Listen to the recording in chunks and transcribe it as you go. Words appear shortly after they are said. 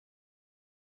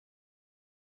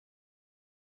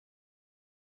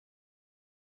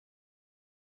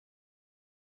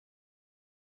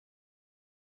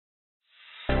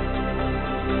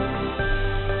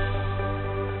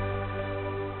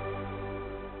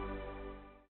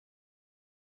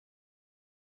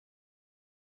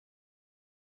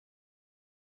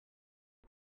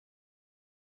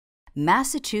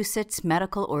Massachusetts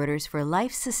Medical Orders for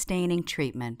Life-Sustaining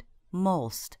Treatment,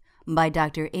 MOLST, by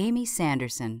Dr. Amy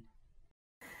Sanderson.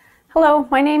 Hello,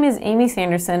 my name is Amy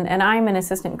Sanderson, and I'm an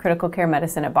assistant in critical care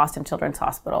medicine at Boston Children's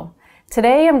Hospital.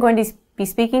 Today, I'm going to be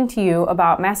speaking to you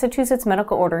about Massachusetts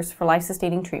Medical Orders for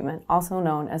Life-Sustaining Treatment, also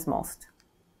known as MOLST.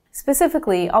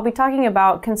 Specifically, I'll be talking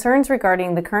about concerns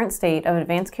regarding the current state of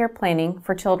advanced care planning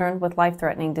for children with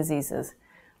life-threatening diseases,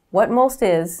 what MOLST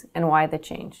is, and why the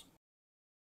change.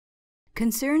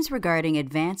 Concerns regarding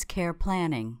advanced care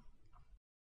planning.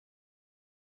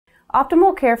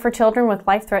 Optimal care for children with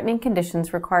life-threatening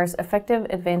conditions requires effective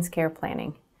advanced care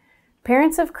planning.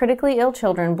 Parents of critically ill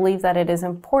children believe that it is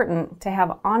important to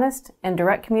have honest and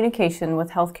direct communication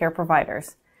with healthcare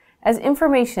providers, as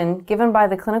information given by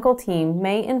the clinical team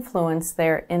may influence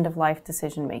their end-of-life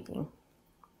decision-making.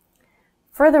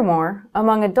 Furthermore,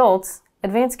 among adults,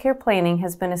 advanced care planning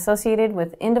has been associated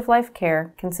with end-of-life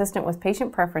care consistent with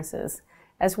patient preferences,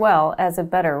 as well as a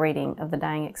better rating of the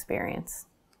dying experience.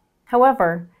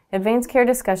 However, advanced care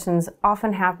discussions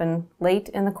often happen late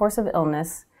in the course of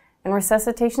illness, and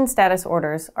resuscitation status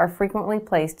orders are frequently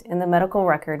placed in the medical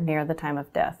record near the time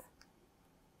of death.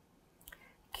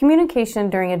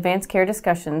 Communication during advanced care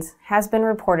discussions has been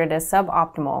reported as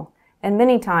suboptimal, and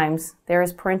many times there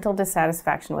is parental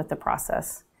dissatisfaction with the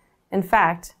process. In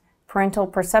fact, parental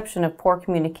perception of poor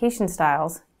communication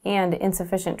styles and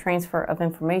insufficient transfer of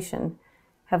information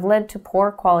have led to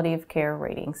poor quality of care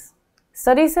ratings.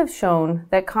 Studies have shown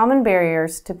that common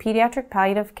barriers to pediatric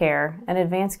palliative care and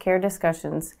advanced care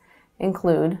discussions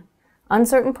include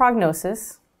uncertain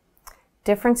prognosis,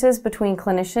 differences between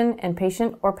clinician and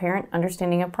patient or parent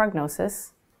understanding of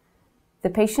prognosis, the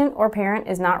patient or parent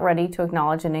is not ready to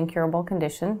acknowledge an incurable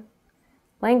condition,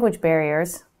 language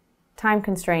barriers, time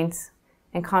constraints,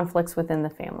 and conflicts within the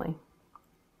family.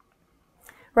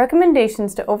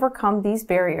 Recommendations to overcome these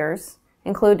barriers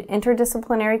include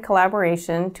interdisciplinary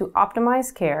collaboration to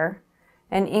optimize care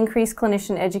and increase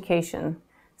clinician education,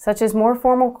 such as more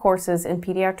formal courses in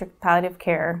pediatric palliative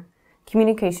care,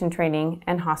 communication training,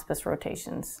 and hospice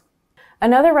rotations.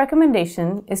 Another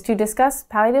recommendation is to discuss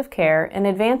palliative care in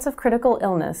advance of critical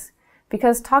illness,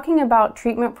 because talking about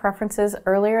treatment preferences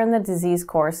earlier in the disease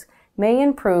course may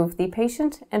improve the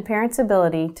patient and parent's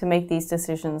ability to make these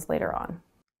decisions later on.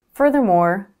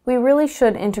 Furthermore, we really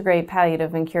should integrate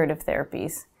palliative and curative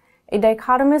therapies. A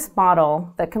dichotomous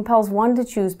model that compels one to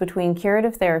choose between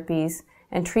curative therapies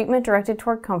and treatment directed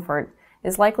toward comfort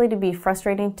is likely to be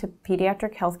frustrating to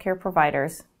pediatric healthcare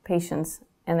providers, patients,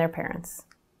 and their parents.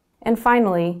 And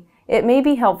finally, it may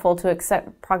be helpful to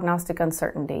accept prognostic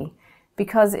uncertainty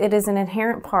because it is an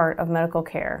inherent part of medical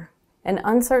care. An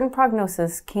uncertain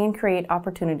prognosis can create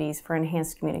opportunities for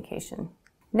enhanced communication.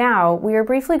 Now, we are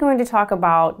briefly going to talk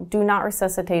about do not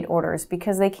resuscitate orders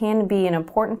because they can be an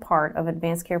important part of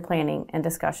advanced care planning and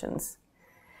discussions.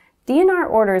 DNR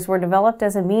orders were developed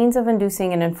as a means of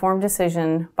inducing an informed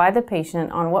decision by the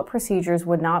patient on what procedures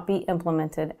would not be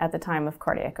implemented at the time of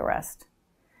cardiac arrest.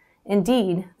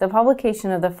 Indeed, the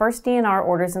publication of the first DNR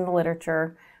orders in the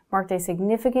literature marked a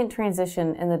significant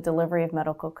transition in the delivery of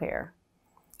medical care.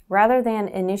 Rather than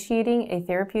initiating a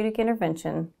therapeutic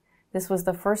intervention, this was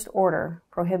the first order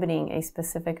prohibiting a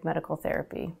specific medical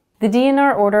therapy. The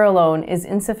DNR order alone is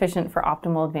insufficient for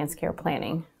optimal advanced care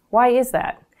planning. Why is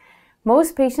that?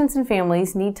 Most patients and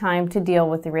families need time to deal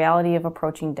with the reality of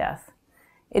approaching death.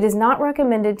 It is not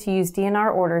recommended to use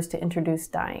DNR orders to introduce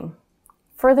dying.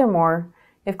 Furthermore,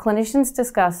 if clinicians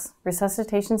discuss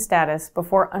resuscitation status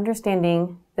before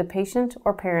understanding the patient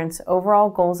or parent's overall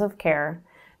goals of care,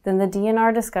 then the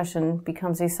DNR discussion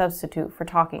becomes a substitute for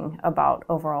talking about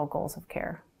overall goals of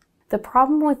care. The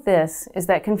problem with this is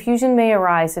that confusion may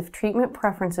arise if treatment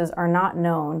preferences are not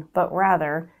known, but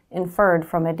rather inferred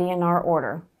from a DNR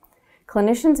order.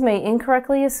 Clinicians may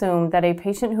incorrectly assume that a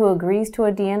patient who agrees to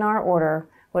a DNR order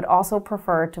would also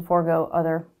prefer to forego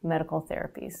other medical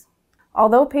therapies.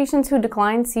 Although patients who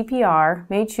decline CPR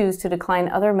may choose to decline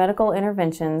other medical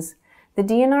interventions, the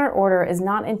DNR order is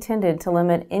not intended to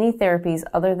limit any therapies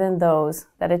other than those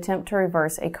that attempt to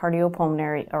reverse a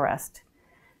cardiopulmonary arrest.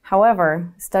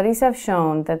 However, studies have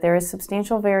shown that there is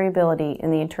substantial variability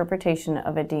in the interpretation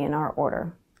of a DNR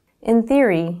order. In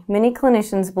theory, many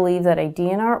clinicians believe that a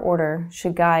DNR order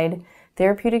should guide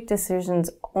therapeutic decisions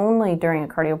only during a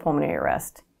cardiopulmonary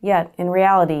arrest, yet in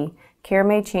reality, care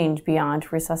may change beyond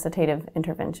resuscitative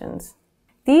interventions.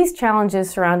 These challenges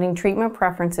surrounding treatment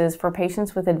preferences for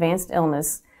patients with advanced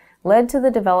illness led to the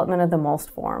development of the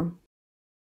MOLST form.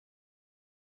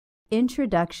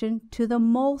 Introduction to the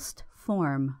MOLST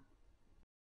form.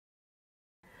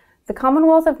 The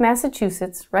Commonwealth of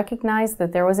Massachusetts recognized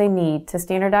that there was a need to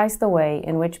standardize the way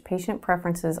in which patient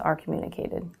preferences are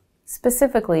communicated.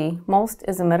 Specifically, MOLST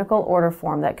is a medical order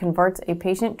form that converts a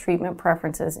patient treatment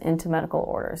preferences into medical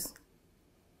orders.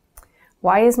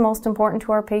 Why is MOLST important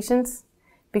to our patients?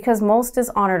 Because MOLST is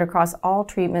honored across all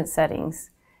treatment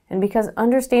settings, and because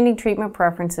understanding treatment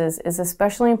preferences is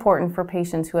especially important for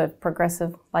patients who have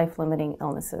progressive life-limiting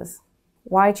illnesses.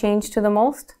 Why change to the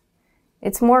MOLST?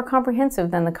 It's more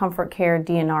comprehensive than the Comfort Care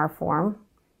DNR form.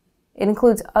 It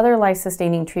includes other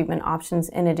life-sustaining treatment options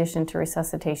in addition to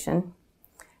resuscitation.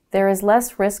 There is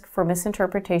less risk for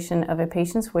misinterpretation of a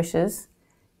patient's wishes,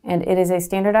 and it is a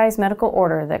standardized medical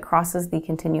order that crosses the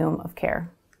continuum of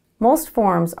care. MOLST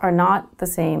forms are not the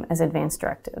same as advance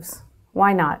directives.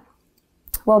 Why not?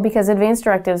 Well, because advance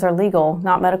directives are legal,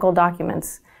 not medical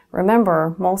documents.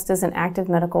 Remember, MOLST is an active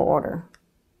medical order.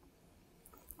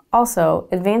 Also,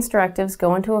 advance directives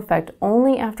go into effect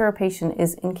only after a patient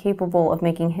is incapable of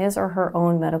making his or her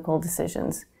own medical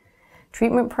decisions.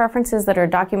 Treatment preferences that are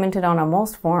documented on a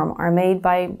MOLST form are made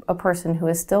by a person who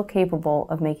is still capable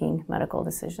of making medical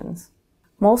decisions.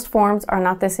 MOLST forms are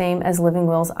not the same as living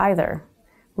wills either.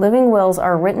 Living wills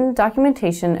are written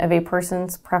documentation of a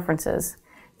person's preferences.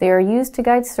 They are used to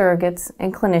guide surrogates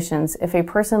and clinicians if a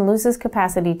person loses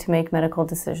capacity to make medical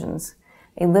decisions.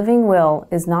 A living will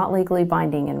is not legally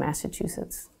binding in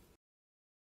Massachusetts.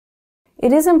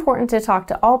 It is important to talk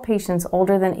to all patients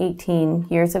older than 18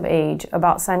 years of age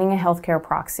about signing a healthcare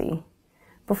proxy.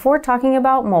 Before talking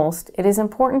about MOLST, it is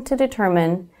important to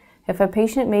determine if a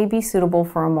patient may be suitable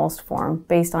for a MOLST form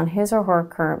based on his or her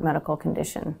current medical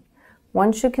condition.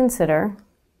 One should consider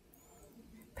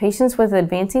patients with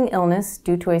advancing illness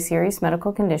due to a serious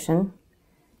medical condition,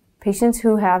 patients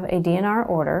who have a DNR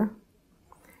order,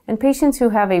 and patients who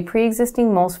have a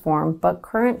pre-existing MOLST form but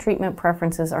current treatment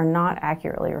preferences are not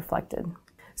accurately reflected.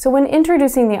 So when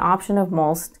introducing the option of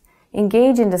MOLST,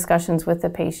 engage in discussions with the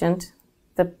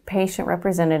patient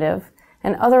representative,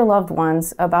 and other loved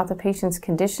ones about the patient's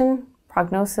condition,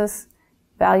 prognosis,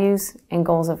 values, and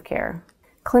goals of care.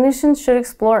 Clinicians should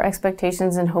explore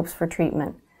expectations and hopes for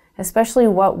treatment, especially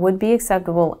what would be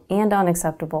acceptable and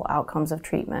unacceptable outcomes of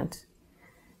treatment.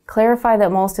 Clarify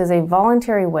that MOLST is a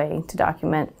voluntary way to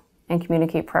document and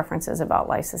communicate preferences about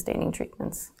life-sustaining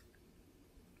treatments.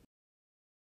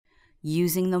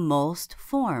 Using the MOLST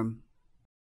form.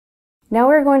 Now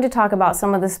we're going to talk about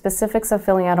some of the specifics of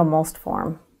filling out a MOLST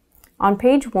form. On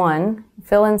page 1,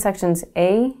 fill in sections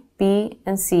A, B,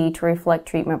 and C to reflect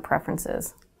treatment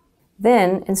preferences.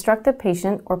 Then, instruct the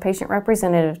patient or patient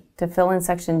representative to fill in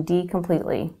section D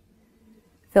completely.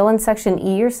 Fill in section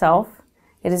E yourself.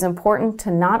 It is important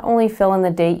to not only fill in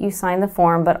the date you signed the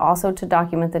form, but also to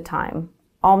document the time.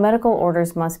 All medical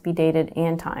orders must be dated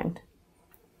and timed.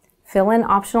 Fill in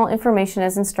optional information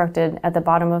as instructed at the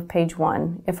bottom of page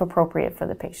 1, if appropriate for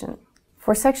the patient.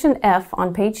 For section F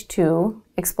on page 2,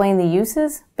 explain the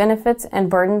uses, benefits, and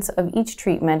burdens of each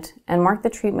treatment and mark the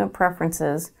treatment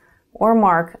preferences, or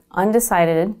mark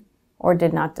undecided or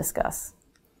did not discuss.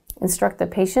 Instruct the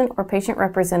patient or patient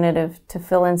representative to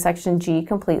fill in section G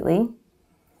completely,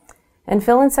 and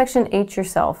fill in section H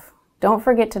yourself. Don't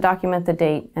forget to document the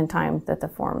date and time that the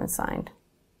form is signed.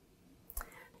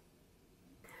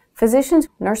 Physicians,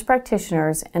 nurse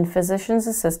practitioners, and physician's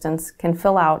assistants can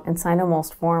fill out and sign a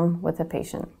MOLST form with the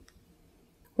patient.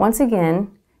 Once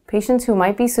again, patients who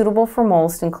might be suitable for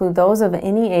MOLST include those of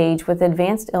any age with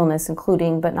advanced illness,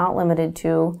 including but not limited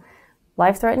to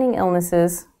life-threatening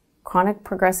illnesses, chronic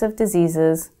progressive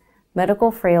diseases,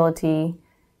 medical frailty,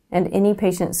 and any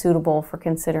patient suitable for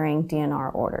considering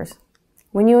DNR orders.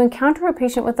 When you encounter a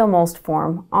patient with a MOLST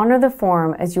form, honor the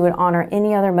form as you would honor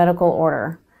any other medical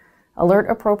order. Alert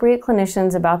appropriate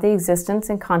clinicians about the existence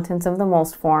and contents of the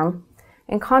MOLST form,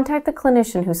 and contact the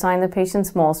clinician who signed the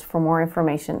patient's MOLST for more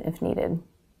information if needed.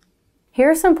 Here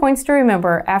are some points to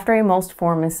remember after a MOLST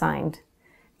form is signed.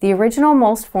 The original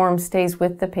MOLST form stays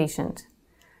with the patient.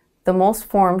 The MOLST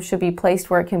form should be placed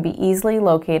where it can be easily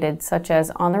located, such as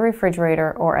on the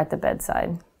refrigerator or at the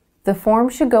bedside. The form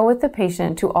should go with the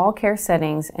patient to all care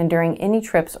settings and during any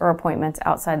trips or appointments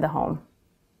outside the home.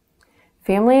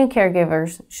 Family and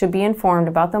caregivers should be informed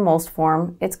about the MOLST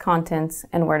form, its contents,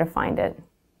 and where to find it.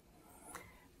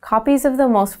 Copies of the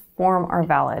MOLST form are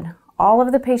valid. All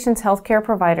of the patient's healthcare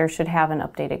providers should have an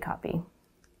updated copy.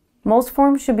 MOLST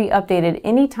forms should be updated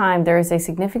anytime there is a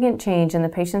significant change in the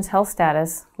patient's health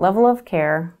status, level of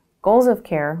care, goals of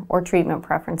care, or treatment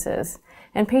preferences,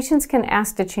 and patients can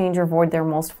ask to change or void their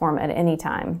MOLST form at any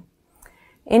time.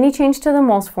 Any change to the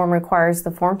MOLST form requires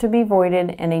the form to be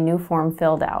voided and a new form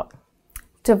filled out.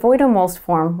 To void a MOLST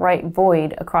form, write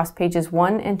VOID across pages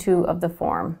 1 and 2 of the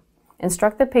form.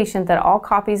 instruct the patient that all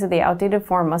copies of the outdated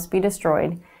form must be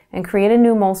destroyed, and create a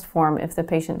new MOLST form if the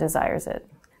patient desires it.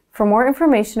 For more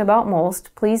information about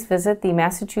MOLST, please visit the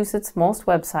Massachusetts MOLST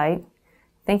website.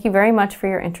 Thank you very much for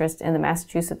your interest in the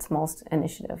Massachusetts MOLST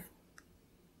initiative.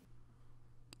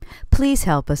 Please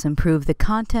help us improve the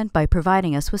content by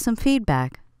providing us with some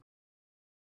feedback.